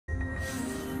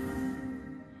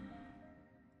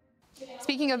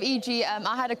speaking of EG,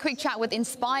 I had a quick chat with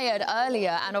Inspired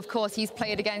earlier, and of course he's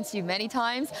played against you many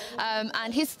times.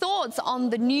 And his thoughts on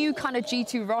the new kind of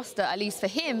G2 roster, at least for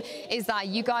him, is that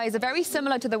you guys are very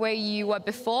similar to the way you were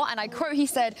before. And I quote, he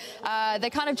said, they're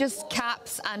kind of just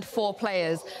caps and 4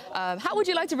 players. How would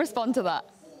you like to respond to that?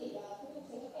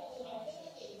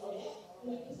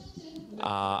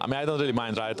 I mean, I don't really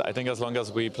mind, right? I think as long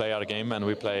as we play our game and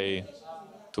we play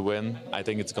to win, I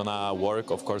think it's gonna work.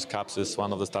 Of course, Caps is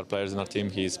one of the star players in our team.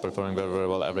 He's performing very, very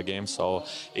well every game. So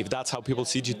if that's how people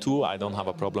see G2, I don't have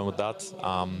a problem with that.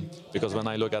 Because when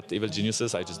I look at Evil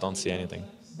Geniuses, I just don't see anything.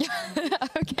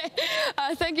 Okay.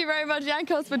 Thank you very much,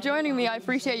 Jankos, for joining me. I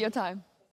appreciate your time.